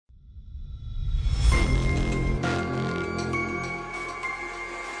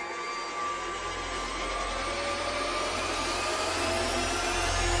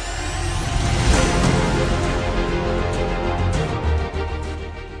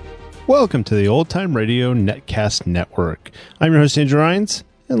Welcome to the Old Time Radio Netcast Network. I'm your host, Andrew Rhynes,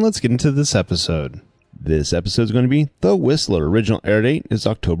 and let's get into this episode. This episode is going to be The Whistler. Original air date is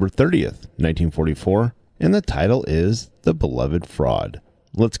October 30th, 1944, and the title is The Beloved Fraud.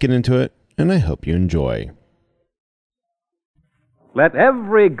 Let's get into it, and I hope you enjoy. Let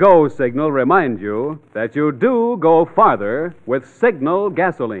every go signal remind you that you do go farther with Signal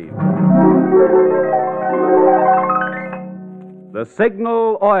gasoline. The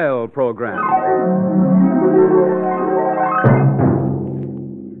Signal Oil Program.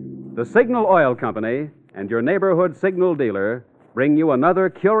 The Signal Oil Company and your neighborhood signal dealer bring you another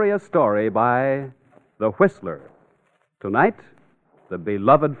curious story by The Whistler. Tonight, The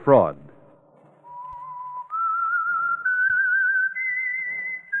Beloved Fraud.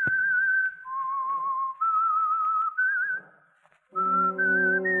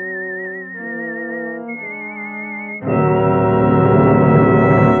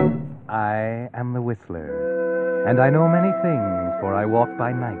 I am the Whistler, and I know many things, for I walk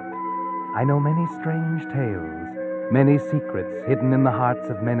by night. I know many strange tales, many secrets hidden in the hearts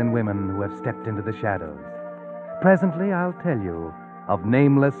of men and women who have stepped into the shadows. Presently I'll tell you of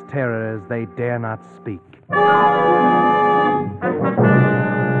nameless terrors they dare not speak.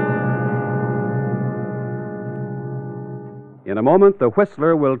 In a moment, the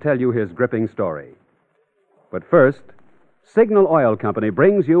Whistler will tell you his gripping story. But first, Signal Oil Company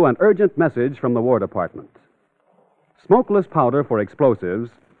brings you an urgent message from the War Department. Smokeless powder for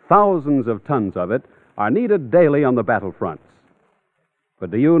explosives, thousands of tons of it, are needed daily on the battlefronts. But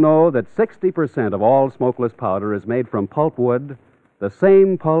do you know that 60% of all smokeless powder is made from pulpwood, the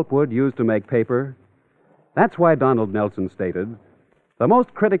same pulpwood used to make paper? That's why Donald Nelson stated, "The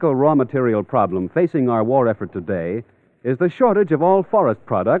most critical raw material problem facing our war effort today is the shortage of all forest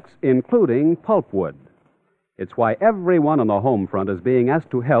products, including pulpwood." It's why everyone on the home front is being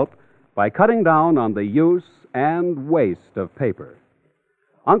asked to help by cutting down on the use and waste of paper.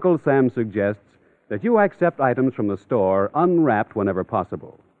 Uncle Sam suggests that you accept items from the store unwrapped whenever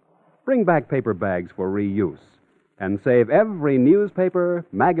possible. Bring back paper bags for reuse and save every newspaper,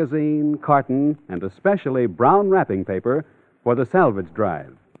 magazine, carton, and especially brown wrapping paper for the salvage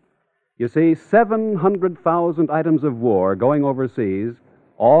drive. You see, 700,000 items of war going overseas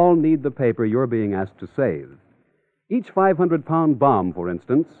all need the paper you're being asked to save. Each 500-pound bomb, for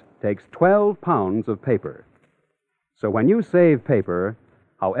instance, takes 12 pounds of paper. So when you save paper,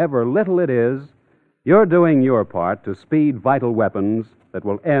 however little it is, you're doing your part to speed vital weapons that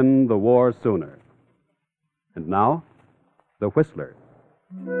will end the war sooner. And now, The Whistler.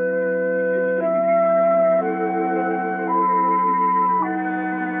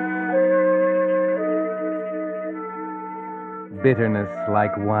 Bitterness,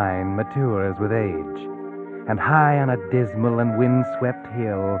 like wine, matures with age. And high on a dismal and wind-swept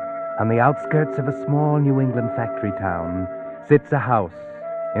hill, on the outskirts of a small New England factory town, sits a house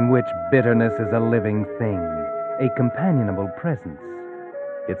in which bitterness is a living thing, a companionable presence.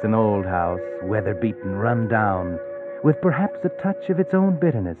 It's an old house, weather-beaten, run down, with perhaps a touch of its own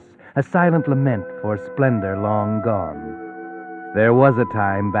bitterness, a silent lament for splendor long gone. There was a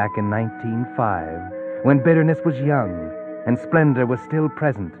time back in 1905 when bitterness was young and splendor was still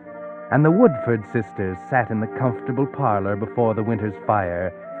present, and the Woodford sisters sat in the comfortable parlor before the winter's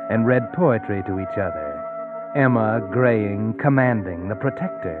fire and read poetry to each other. Emma, graying, commanding, the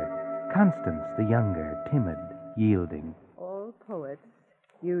protector. Constance, the younger, timid, yielding. All poets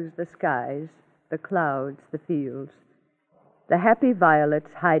use the skies, the clouds, the fields, the happy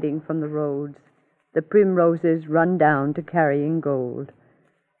violets hiding from the roads, the primroses run down to carrying gold,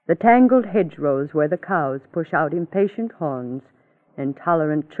 the tangled hedgerows where the cows push out impatient horns,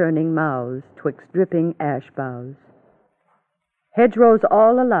 intolerant churning mouths twixt dripping ash boughs. Hedgerows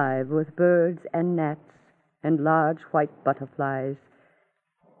all alive with birds and gnats and large white butterflies.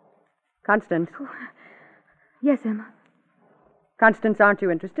 Constance. Oh. Yes, Emma. Constance, aren't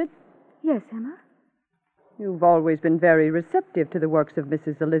you interested? Yes, Emma. You've always been very receptive to the works of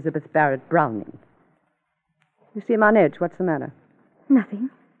Mrs. Elizabeth Barrett Browning. You seem on edge. What's the matter? Nothing.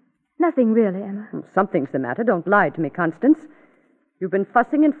 Nothing really, Emma. Something's the matter. Don't lie to me, Constance. You've been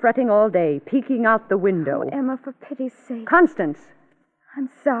fussing and fretting all day, peeking out the window. Oh, Emma, for pity's sake. Constance! I'm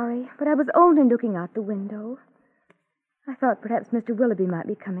sorry, but I was only looking out the window. I thought perhaps Mr. Willoughby might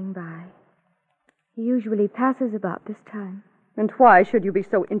be coming by. He usually passes about this time. And why should you be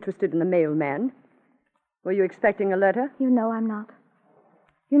so interested in the mailman? Were you expecting a letter? You know I'm not.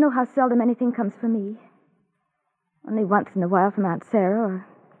 You know how seldom anything comes for me. Only once in a while from Aunt Sarah or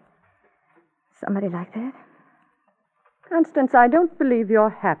somebody like that. Constance, I don't believe you're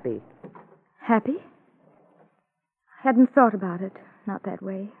happy. Happy? I hadn't thought about it. Not that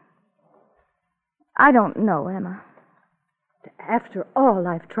way. I don't know, Emma. After all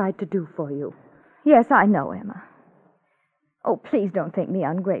I've tried to do for you. Yes, I know, Emma. Oh, please don't think me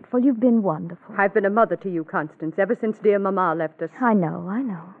ungrateful. You've been wonderful. I've been a mother to you, Constance, ever since dear Mama left us. I know.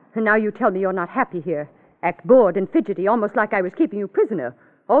 And now you tell me you're not happy here. Act bored and fidgety, almost like I was keeping you prisoner.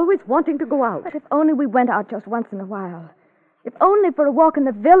 Always wanting to go out. But if only we went out just once in a while. If only for a walk in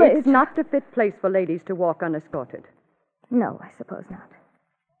the village. It's not a fit place for ladies to walk unescorted. No, I suppose not.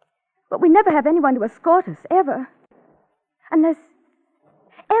 But we never have anyone to escort us, ever. Unless...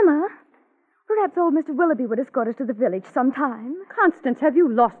 Emma, perhaps old Mr. Willoughby would escort us to the village sometime. Constance, have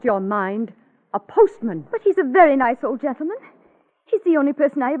you lost your mind? A postman. But he's a very nice old gentleman. He's the only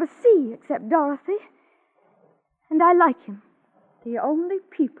person I ever see, except Dorothy. And I like him. The only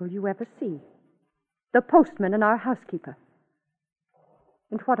people you ever see. The postman and our housekeeper.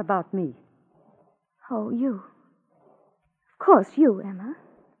 And what about me? Oh, you. Of course, you, Emma.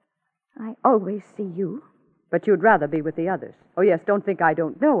 I always see you. But you'd rather be with the others. Oh, yes, don't think I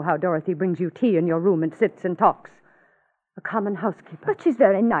don't know how Dorothy brings you tea in your room and sits and talks. A common housekeeper. But she's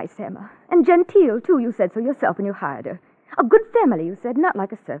very nice, Emma. And genteel, too. You said so yourself when you hired her. A good family, you said, not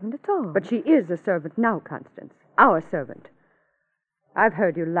like a servant at all. But she is a servant now, Constance. Our servant. I've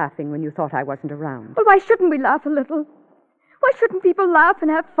heard you laughing when you thought I wasn't around. Well, why shouldn't we laugh a little? Why shouldn't people laugh and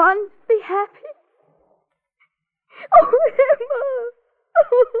have fun, be happy? Oh, Emma!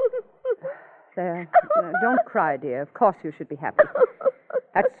 There. Don't cry, dear. Of course you should be happy.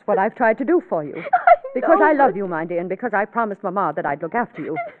 That's what I've tried to do for you. Because I love you, my dear, and because I promised Mama that I'd look after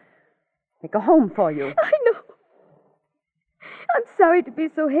you. Make a home for you. I know. I'm sorry to be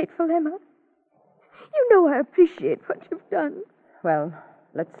so hateful, Emma. You know I appreciate what you've done. Well,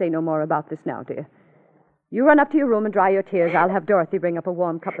 let's say no more about this now, dear. You run up to your room and dry your tears. I'll have Dorothy bring up a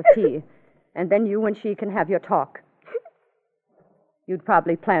warm cup of tea. And then you and she can have your talk. You'd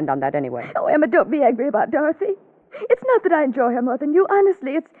probably planned on that anyway. Oh, Emma, don't be angry about Dorothy. It's not that I enjoy her more than you.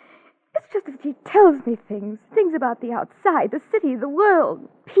 Honestly, it's just that she tells me things. Things about the outside, the city, the world,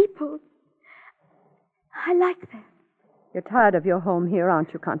 people. I like that. You're tired of your home here,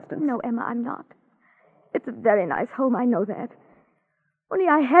 aren't you, Constance? No, Emma, I'm not. It's a very nice home, I know that. Only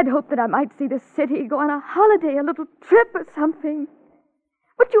I had hoped that I might see the city, go on a holiday, a little trip or something.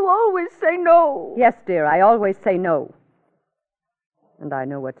 But you always say no. Yes, dear, I always say no. And I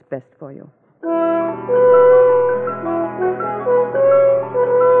know what's best for you.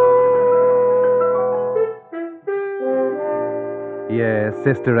 Yes,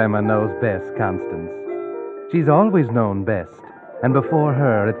 Sister Emma knows best, Constance. She's always known best, and before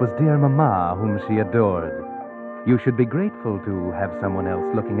her it was dear Mama whom she adored. You should be grateful to have someone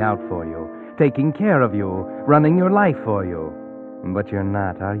else looking out for you, taking care of you, running your life for you. But you're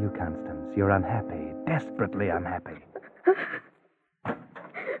not, are you, Constance? You're unhappy, desperately unhappy.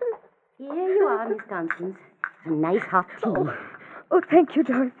 Here you are, Miss Constance. A nice hot tea. Oh, thank you,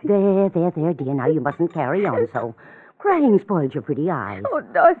 Dorothy. There, dear. Now you mustn't carry on so. Crying spoils your pretty eyes. Oh,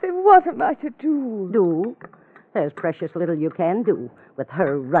 Dorothy, what am I to do? Do? There's precious little you can do with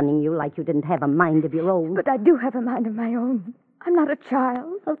her running you like you didn't have a mind of your own. But I do have a mind of my own. I'm not a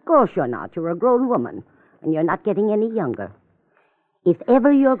child. Of course you're not. You're a grown woman, and you're not getting any younger. If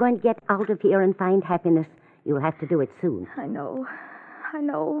ever you're going to get out of here and find happiness, you'll have to do it soon. I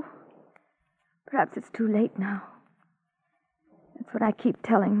know. Perhaps it's too late now. That's what I keep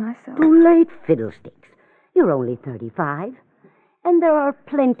telling myself. Too late, fiddlesticks. You're only 35. And there are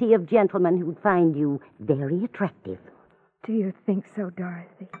plenty of gentlemen who'd find you very attractive. Do you think so,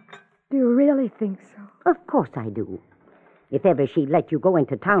 Dorothy? Do you really think so? Of course I do. If ever she'd let you go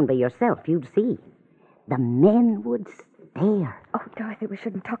into town by yourself, you'd see. The men would stare. Oh, Dorothy, we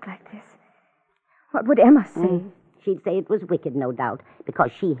shouldn't talk like this. What would Emma say? She'd say it was wicked, no doubt,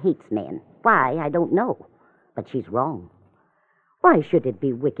 because she hates men. Why, I don't know. But she's wrong. Why should it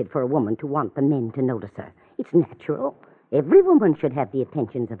be wicked for a woman to want the men to notice her? It's natural. Every woman should have the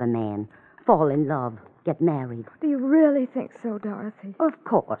attentions of a man. Fall in love, get married. Do you really think so, Dorothy? Of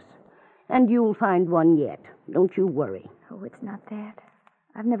course. And you'll find one yet. Don't you worry. Oh, it's not that.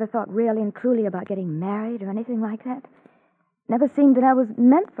 I've never thought really and truly about getting married or anything like that. Never seemed that I was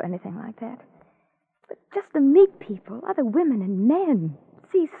meant for anything like that. But just to meet people, other women and men,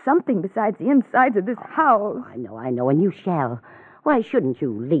 see something besides the insides of this house. I know, and you shall. Why shouldn't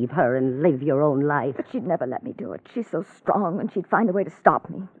you leave her and live your own life? But she'd never let me do it. She's so strong, and she'd find a way to stop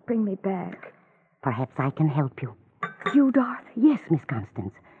me, to bring me back. Perhaps I can help you. You, Dorothy? Yes, Miss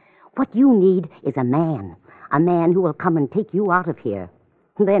Constance. What you need is a man who will come and take you out of here.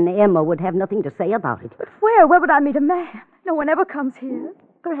 Then Emma would have nothing to say about it. But where? Where would I meet a man? No one ever comes here.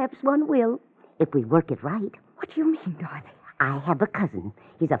 Perhaps one will, if we work it right. What do you mean, Dorothy? I have a cousin.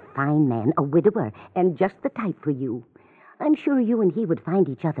 He's a fine man, a widower, and just the type for you. I'm sure you and he would find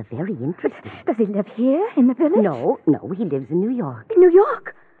each other very interesting. Does he live here in the village? No, he lives in New York. In New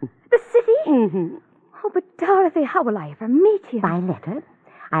York? The city? Mm-hmm. Oh, but Dorothy, how will I ever meet him? By letter.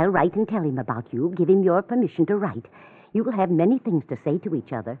 I'll write and tell him about you, give him your permission to write. You will have many things to say to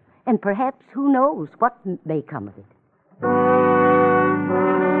each other, and perhaps, who knows, what may come of it.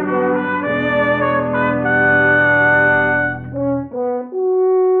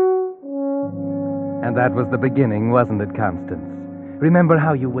 And that was the beginning, wasn't it, Constance? Remember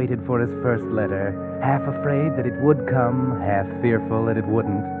how you waited for his first letter, half afraid that it would come, half fearful that it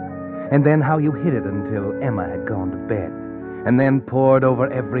wouldn't? And then how you hid it until Emma had gone to bed, and then pored over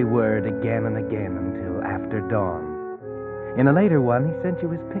every word again and again until after dawn. In a later one, he sent you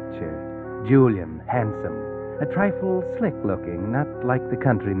his picture. Julian, handsome, a trifle slick-looking, not like the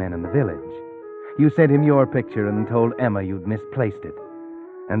countrymen in the village. You sent him your picture and told Emma you'd misplaced it.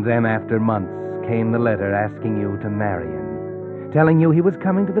 And then, after months, came the letter asking you to marry him, telling you he was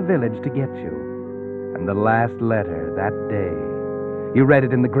coming to the village to get you. And the last letter, that day, you read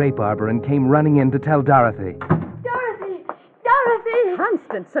it in the grape arbor and came running in to tell Dorothy. Dorothy! Dorothy!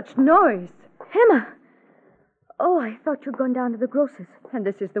 Constance, such noise. Emma! Oh, I thought you'd gone down to the grocer's. And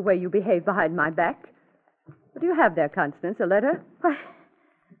this is the way you behave behind my back. What do you have there, Constance? A letter? Why?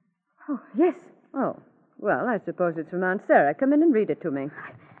 Oh, yes. Oh, well, I suppose it's from Aunt Sarah. Come in and read it to me.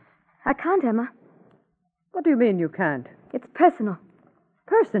 I can't, Emma. What do you mean you can't? It's personal.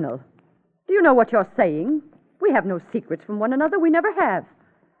 Personal? Do you know what you're saying? We have no secrets from one another. We never have.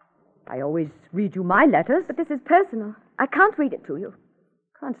 I always read you my letters. But this is personal. I can't read it to you.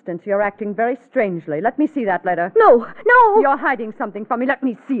 Constance, you're acting very strangely. Let me see that letter. No, no! You're hiding something from me. Let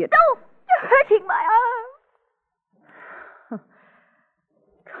me see it. No! You're hurting my arm.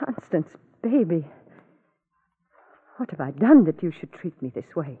 Constance, baby. What have I done that you should treat me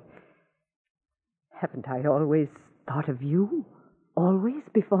this way? Haven't I always thought of you? Always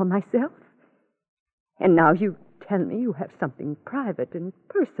before myself? And now you tell me you have something private and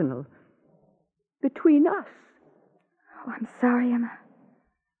personal between us. Oh, I'm sorry, Emma.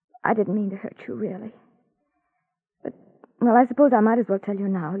 I didn't mean to hurt you, really. But, well, I suppose I might as well tell you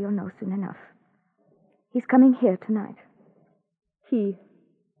now. You'll know soon enough. He's coming here tonight. He?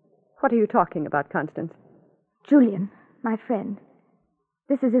 What are you talking about, Constance? Julian, my friend.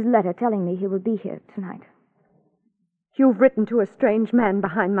 This is his letter telling me he will be here tonight. You've written to a strange man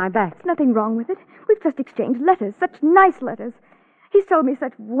behind my back. There's nothing wrong with it. We've just exchanged letters, such nice letters. He's told me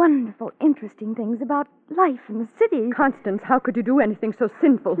such wonderful, interesting things about life in the city. Constance, how could you do anything so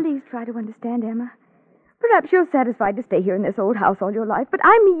sinful? Please try to understand, Emma. Perhaps you're satisfied to stay here in this old house all your life, but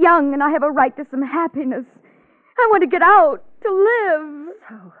I'm young and I have a right to some happiness. I want to get out, to live.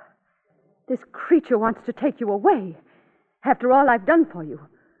 So, this creature wants to take you away. After all I've done for you.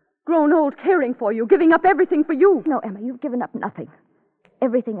 Grown old caring for you, giving up everything for you. No, Emma, you've given up nothing.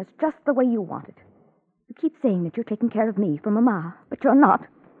 Everything is just the way you want it. You keep saying that you're taking care of me for Mama, but you're not.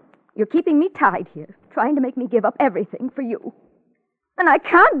 You're keeping me tied here, trying to make me give up everything for you. And I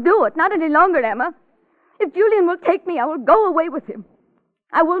can't do it, not any longer, Emma. If Julian will take me, I will go away with him.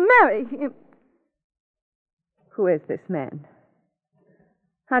 I will marry him. Who is this man?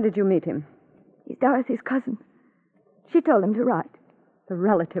 How did you meet him? He's Dorothy's cousin. She told him to write. The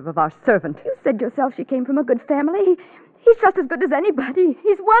relative of our servant. You said yourself she came from a good family. He's just as good as anybody.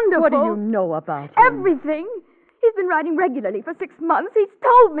 He's wonderful. What do you know about him? Everything. He's been writing regularly for 6 months. He's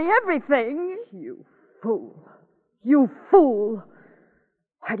told me everything. You fool. You fool.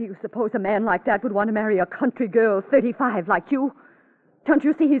 Why do you suppose a man like that would want to marry a country girl 35 like you? Don't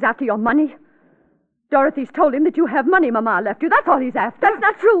you see he's after your money? Dorothy's told him that you have money Mama left you. That's all he's after. That's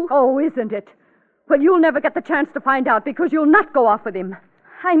not true. Oh, isn't it? Well, you'll never get the chance to find out because you'll not go off with him.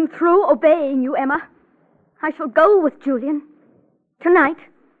 I'm through obeying you, Emma. I shall go with Julian. Tonight.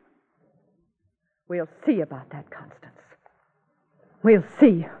 We'll see about that, Constance. We'll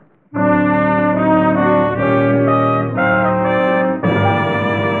see.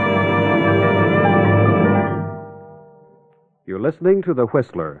 You're listening to The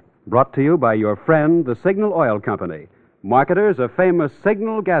Whistler, brought to you by your friend, the Signal Oil Company, marketers of famous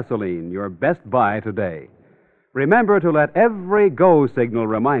Signal gasoline, your best buy today. Remember to let every go signal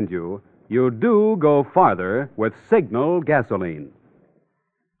remind you do go farther with Signal gasoline.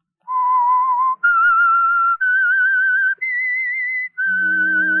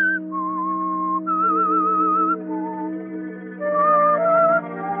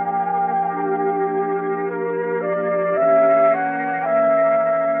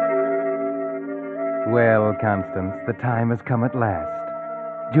 Well, Constance, the time has come at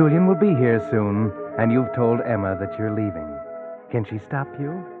last. Julian will be here soon, and you've told Emma that you're leaving. Can she stop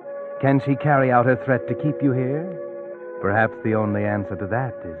you? Can she carry out her threat to keep you here? Perhaps the only answer to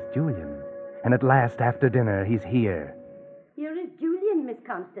that is Julian. And at last, after dinner, he's here. Here is Julian, Miss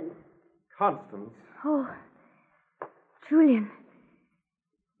Constance. Constance? Oh, Julian.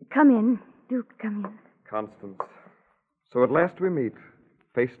 Come in. Do come in. Constance. So at last we meet,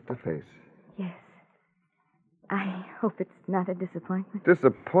 face to face. Yes. I hope it's not a disappointment.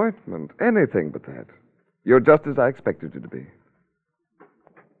 Disappointment? Anything but that. You're just as I expected you to be.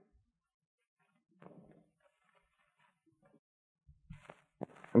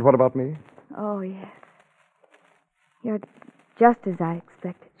 And what about me? Oh, yes. You're just as I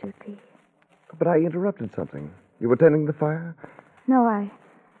expected you'd be. But I interrupted something. You were tending the fire? No,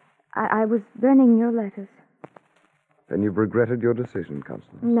 I was burning your letters. Then you've regretted your decision,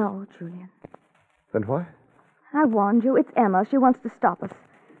 Constance. No, Julian. Then why? I warned you. It's Emma. She wants to stop us.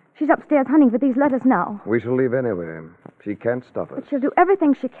 She's upstairs hunting for these letters now. We shall leave anyway. She can't stop us. But she'll do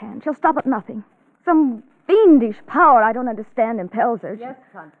everything she can. She'll stop at nothing. Some fiendish power I don't understand impels her. Yes,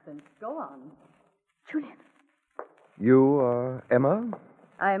 Constance. Go on. Julian. You are Emma?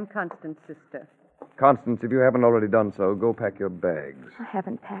 I am Constance's sister. Constance, if you haven't already done so, go pack your bags. I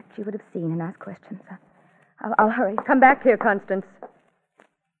haven't packed. You would have seen and asked questions. I'll hurry. Come back here, Constance.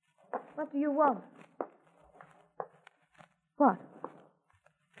 What do you want? What?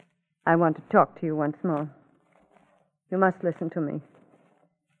 I want to talk to you once more. You must listen to me.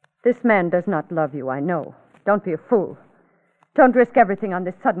 This man does not love you, I know. Don't be a fool. Don't risk everything on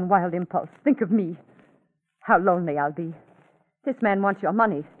this sudden wild impulse. Think of me. How lonely I'll be. This man wants your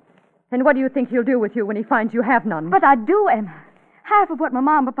money. And what do you think he'll do with you when he finds you have none? But I do, Emma. Half of what my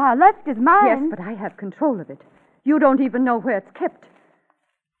mom and papa left is mine. Yes, but I have control of it. You don't even know where it's kept.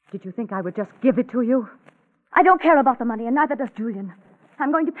 Did you think I would just give it to you? I don't care about the money, and neither does Julian.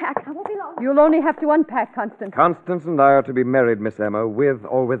 I'm going to pack. I won't be long. You'll only have to unpack, Constance. Constance and I are to be married, Miss Emma, with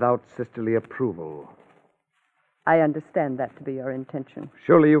or without sisterly approval. I understand that to be your intention.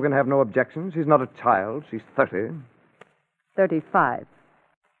 Surely you can have no objection. She's not a child. She's 30. 35.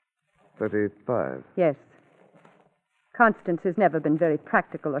 35. Yes. Constance has never been very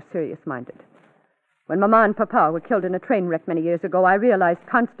practical or serious-minded. When Mama and Papa were killed in a train wreck many years ago, I realized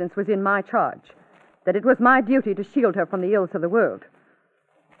Constance was in my charge, that it was my duty to shield her from the ills of the world.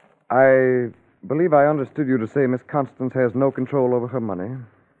 I believe I understood you to say Miss Constance has no control over her money.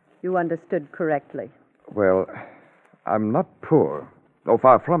 You understood correctly. Well, I'm not poor. Oh,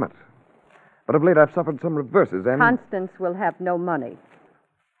 far from it. But of late I've suffered some reverses, and... Constance will have no money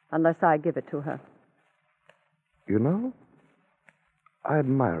unless I give it to her. You know, I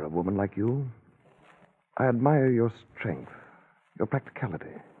admire a woman like you. I admire your strength, your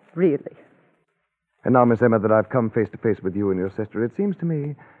practicality. Really? And now, Miss Emma, that I've come face to face with you and your sister, it seems to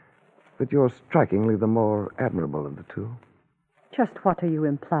me that you're strikingly the more admirable of the two. Just what are you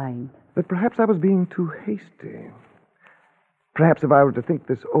implying? That perhaps I was being too hasty. Perhaps if I were to think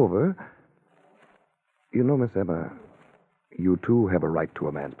this over... You know, Miss Emma, you too have a right to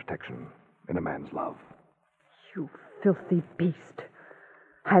a man's protection and a man's love. You filthy beast.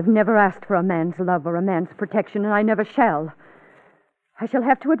 I've never asked for a man's love or a man's protection, and I never shall. I shall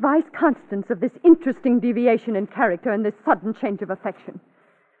have to advise Constance of this interesting deviation in character and this sudden change of affection.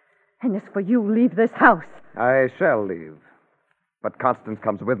 And as for you, leave this house. I shall leave. But Constance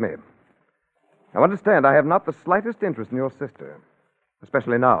comes with me. Now, understand, I have not the slightest interest in your sister,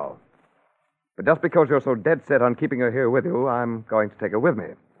 especially now. But just because you're so dead set on keeping her here with you, I'm going to take her with me.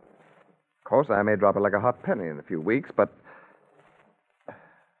 Of course, I may drop her like a hot penny in a few weeks, but...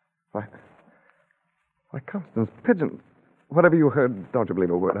 Why, Constance, Pigeon, whatever you heard, don't you believe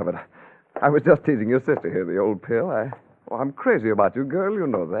a word of it. I was just teasing your sister here, the old pill. I'm crazy about you, girl. You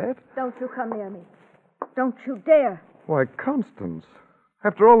know that. Don't you come near me. Don't you dare. Why, Constance,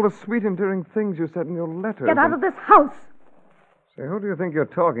 after all the sweet, endearing things you said in your letters... Get out of this house. Say, who do you think you're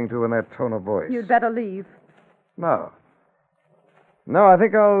talking to in that tone of voice? You'd better leave. No. No, I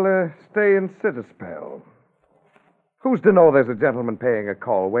think I'll stay and sit a spell. Who's to know there's a gentleman paying a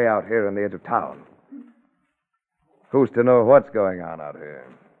call way out here on the edge of town? Who's to know what's going on out here?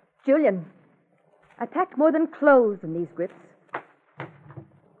 Julian, I packed more than clothes in these grips.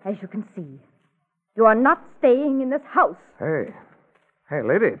 As you can see, you are not staying in this house. Hey,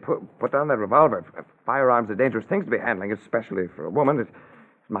 lady, put down that revolver. Firearms are dangerous things to be handling, especially for a woman. It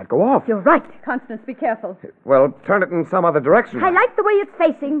might go off. You're right. Constance, be careful. Well, turn it in some other direction. I like the way it's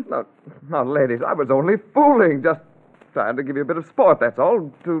facing. No, ladies, I was only fooling. Just trying to give you a bit of sport, that's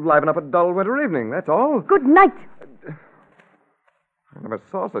all. To liven up a dull winter evening, that's all. Good night. I never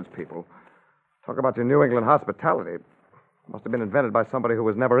saw such people. Talk about your New England hospitality. Must have been invented by somebody who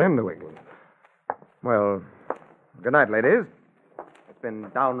was never in New England. Well, good night, ladies. been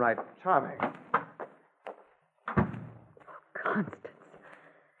downright charming. Constance.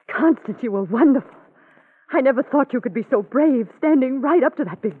 Constance, you were wonderful. I never thought you could be so brave, standing right up to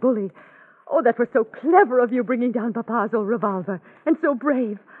that big bully. Oh, that was so clever of you, bringing down Papa's old revolver. And so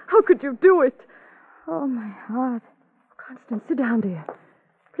brave. How could you do it? Oh, my heart. Constance, sit down, dear.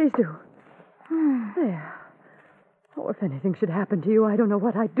 Please do. There. Oh, if anything should happen to you, I don't know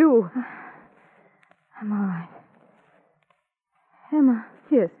what I'd do. I'm all right. Emma.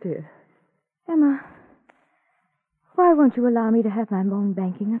 Yes, dear. Emma, why won't you allow me to have my own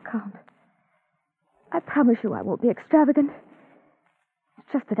banking account? I promise you I won't be extravagant.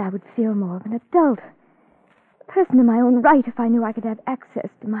 It's just that I would feel more of an adult. A person in my own right if I knew I could have access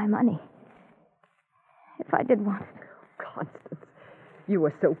to my money. If I did want it. Constance, you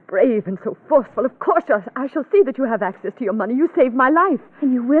were so brave and so forceful. Of course, I shall see that you have access to your money. You saved my life.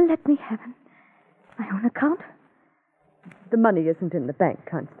 And you will let me have my own account? The money isn't in the bank,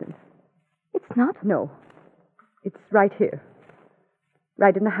 Constance. It's not? No. It's right here.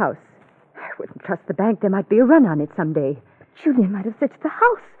 Right in the house. I wouldn't trust the bank. There might be a run on it someday. But Julian might have searched the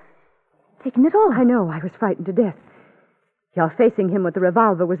house. Taken it all. I know. I was frightened to death. Your facing him with the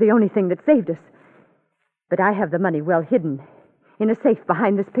revolver was the only thing that saved us. But I have the money well hidden in a safe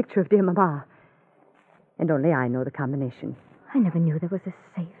behind this picture of dear Mama. And only I know the combination. I never knew there was a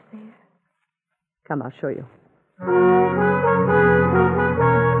safe there. Come, I'll show you.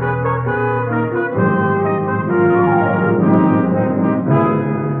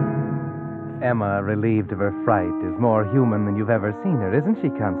 Emma, relieved of her fright, is more human than you've ever seen her, isn't she,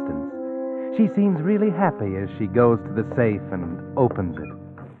 Constance? She seems really happy as she goes to the safe and opens it.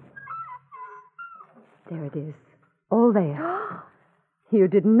 There it is. All there. You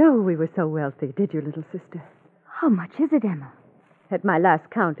didn't know we were so wealthy, did you, little sister? How much is it, Emma? At my last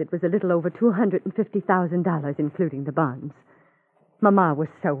count, it was a little over $250,000, including the bonds. Mama was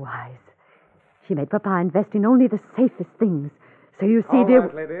so wise. She made Papa invest in only the safest things. So you see, All dear...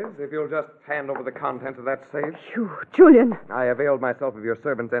 right, ladies, if you'll just hand over the contents of that safe. Phew, Julian. I availed myself of your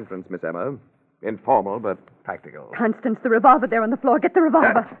servant's entrance, Miss Emma. Informal, but practical. Constance, the revolver there on the floor. Get the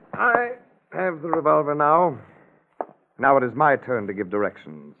revolver. I have the revolver now. Now it is my turn to give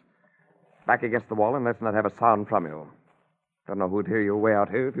directions. Back against the wall, and let's not have a sound from you. Don't know who'd hear you way out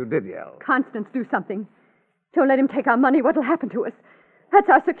here if you did yell. Constance, do something. Don't let him take our money. What'll happen to us? That's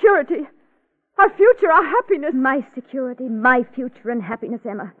our security. Our future, our happiness. My security, my future and happiness,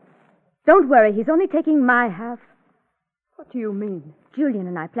 Emma. Don't worry, he's only taking my half. What do you mean? Julian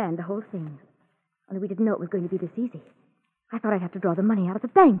and I planned the whole thing. Only we didn't know it was going to be this easy. I thought I'd have to draw the money out of the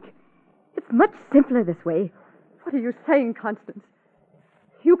bank. It's much simpler this way. What are you saying, Constance?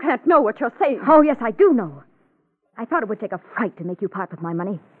 You can't know what you're saying. Oh, yes, I do know. I thought it would take a fright to make you part with my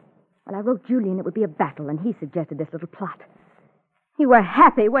money. When I wrote Julian it would be a battle, and he suggested this little plot. You were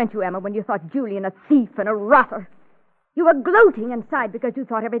happy, weren't you, Emma, when you thought Julian a thief and a rotter? You were gloating inside because you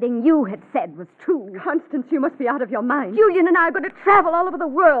thought everything you had said was true. Constance, you must be out of your mind. Julian and I are going to travel all over the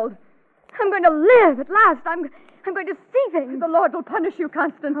world. I'm going to live at last. I'm going to see things. The Lord will punish you,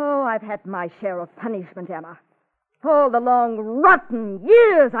 Constance. Oh, I've had my share of punishment, Emma. All the long, rotten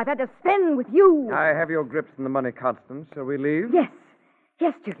years I've had to spend with you. I have your grips in the money, Constance. Shall we leave? Yes.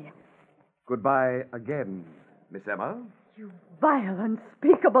 Yes, Julian. Goodbye again, Miss Emma. You vile,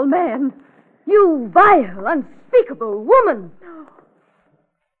 unspeakable man. You vile, unspeakable woman.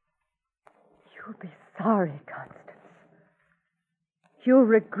 You'll be sorry, Constance. You'll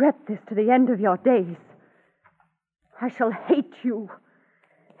regret this to the end of your days. I shall hate you.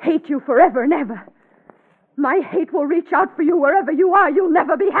 Hate you forever and ever. My hate will reach out for you wherever you are. You'll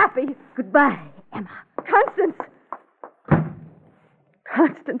never be happy. Goodbye, Emma. Constance!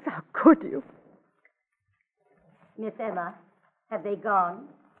 Constance, how could you? Miss Emma, have they gone?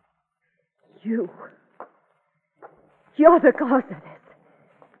 You're the cause of this.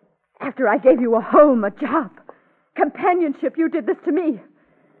 After I gave you a home, a job, companionship, you did this to me.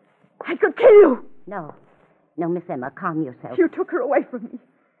 I could kill you. No, Miss Emma, calm yourself. You took her away from me.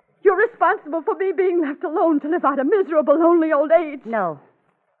 You're responsible for me being left alone to live out a miserable, lonely old age. No.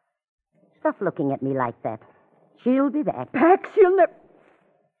 Stop looking at me like that. She'll be back. Back? She'll never...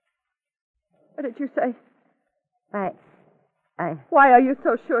 What did you say? Why are you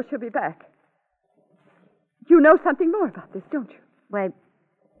so sure she'll be back? You know something more about this, don't you? Why,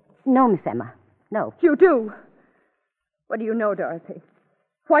 no, Miss Emma. No. You do. What do you know, Dorothy?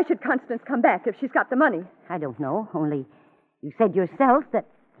 Why should Constance come back if she's got the money? I don't know. Only you said yourself that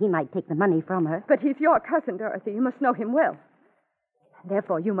he might take the money from her. But he's your cousin, Dorothy. You must know him well.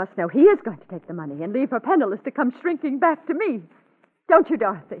 Therefore, you must know he is going to take the money and leave her penniless to come shrinking back to me. Don't you,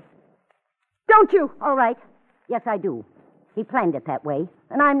 Dorothy? Don't you? All right. Yes, I do. He planned it that way,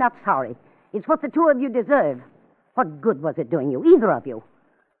 and I'm not sorry. It's what the two of you deserve. What good was it doing you, either of you?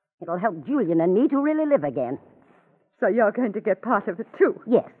 It'll help Julian and me to really live again. So you're going to get part of it, too?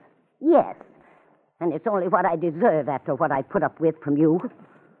 Yes. Yes. And it's only what I deserve after what I put up with from you.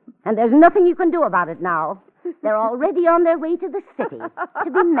 And there's nothing you can do about it now. They're already on their way to the city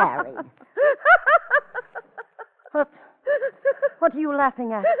to be married. What are you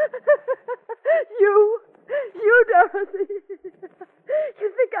laughing at? You, Dorothy. You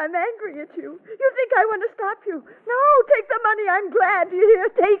think I'm angry at you. You think I want to stop you. No, take the money. I'm glad you're here.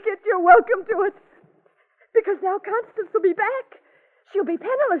 Take it. You're welcome to it. Because now Constance will be back. She'll be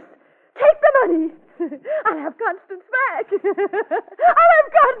penniless. Take the money. I'll have Constance back. I'll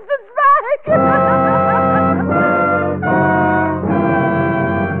have Constance back.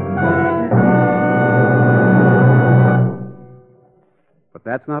 But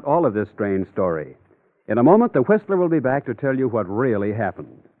that's not all of this strange story. In a moment, the Whistler will be back to tell you what really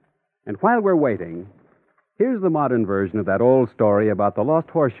happened. And while we're waiting, here's the modern version of that old story about the lost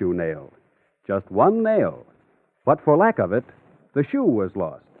horseshoe nail. Just one nail. But for lack of it, the shoe was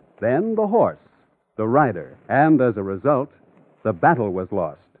lost. Then the horse, the rider, and as a result, the battle was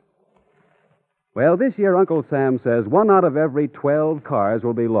lost. Well, this year, Uncle Sam says 1 out of every 12 cars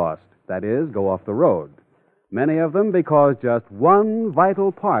will be lost. That is, go off the road. Many of them because just one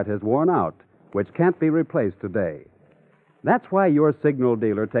vital part has worn out, which can't be replaced today. That's why your signal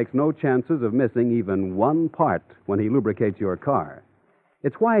dealer takes no chances of missing even one part when he lubricates your car.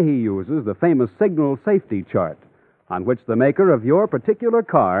 It's why he uses the famous signal safety chart, on which the maker of your particular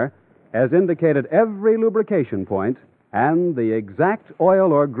car has indicated every lubrication point and the exact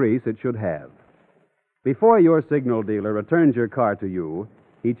oil or grease it should have. Before your signal dealer returns your car to you,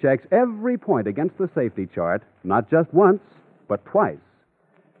 he checks every point against the safety chart, not just once, but twice.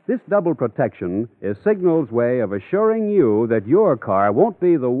 This double protection is Signal's way of assuring you that your car won't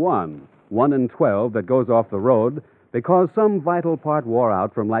be the one in 12 that goes off the road because some vital part wore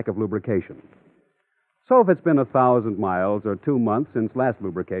out from lack of lubrication. So if it's been 1,000 miles or 2 months since last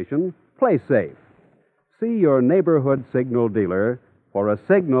lubrication, play safe. See your neighborhood signal dealer for a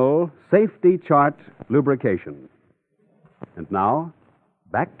Signal safety chart lubrication. And now,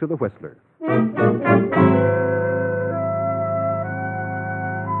 back to the Whistler.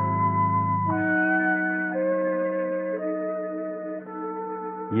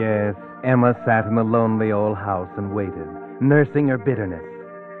 Yes, Emma sat in the lonely old house and waited, nursing her bitterness.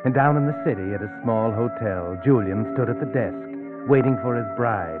 And down in the city at a small hotel, Julian stood at the desk, waiting for his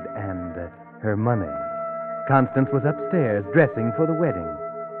bride and her money. Constance was upstairs, dressing for the wedding.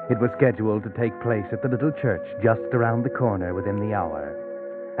 It was scheduled to take place at the little church just around the corner within the hour.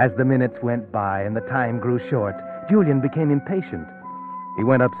 As the minutes went by and the time grew short, Julian became impatient. He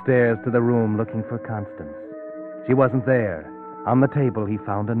went upstairs to the room looking for Constance. She wasn't there. On the table, he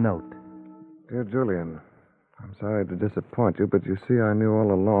found a note. Dear Julian, I'm sorry to disappoint you, but you see, I knew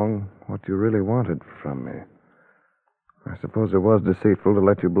all along what you really wanted from me. I suppose it was deceitful to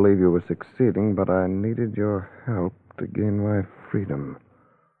let you believe you were succeeding, but I needed your help to gain my freedom.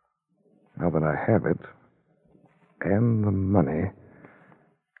 Now that I have it, and the money,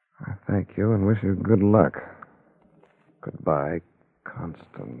 I thank you and wish you good luck. Goodbye,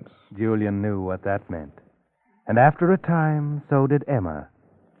 Constance. Julian knew what that meant. And after a time, so did Emma,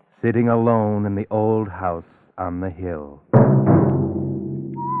 sitting alone in the old house on the hill.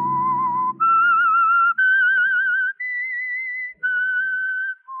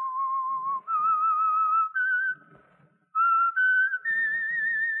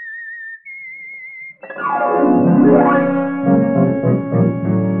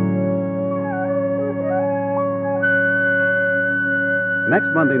 Next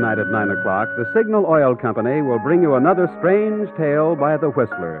Monday night at 9 o'clock, the Signal Oil Company will bring you another strange tale by the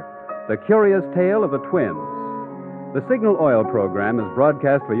Whistler, the curious tale of the twins. The Signal Oil program is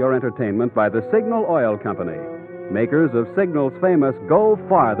broadcast for your entertainment by the Signal Oil Company, makers of Signal's famous Go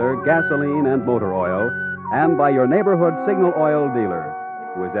Farther gasoline and motor oil, and by your neighborhood Signal Oil dealer,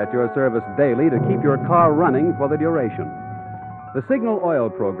 who is at your service daily to keep your car running for the duration. The Signal Oil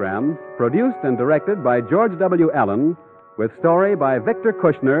program, produced and directed by George W. Allen, with story by Victor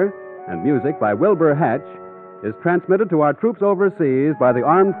Kushner and music by Wilbur Hatch, is transmitted to our troops overseas by the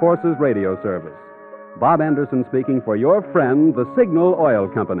Armed Forces Radio Service. Bob Anderson speaking for your friend, the Signal Oil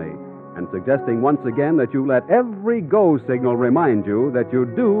Company, and suggesting once again that you let every go signal remind you that you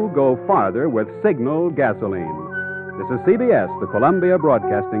do go farther with Signal gasoline. This is CBS, the Columbia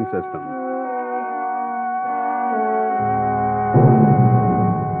Broadcasting System.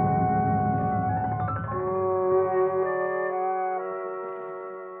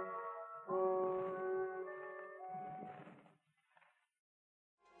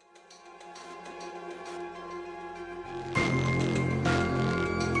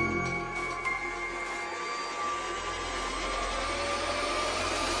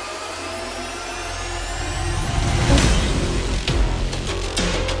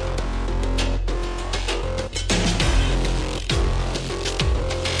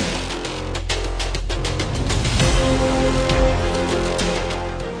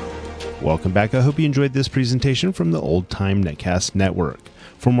 Welcome back. I hope you enjoyed this presentation from the Old Time Netcast Network.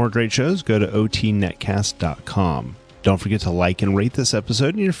 For more great shows, go to otnetcast.com. Don't forget to like and rate this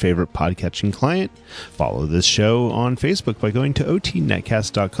episode in your favorite podcatching client. Follow this show on Facebook by going to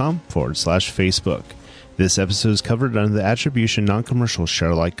otnetcast.com/Facebook. This episode is covered under the Attribution Non-Commercial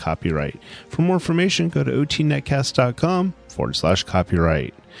Share-alike copyright. For more information, go to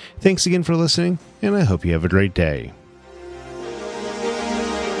otnetcast.com/copyright. Thanks again for listening, and I hope you have a great day.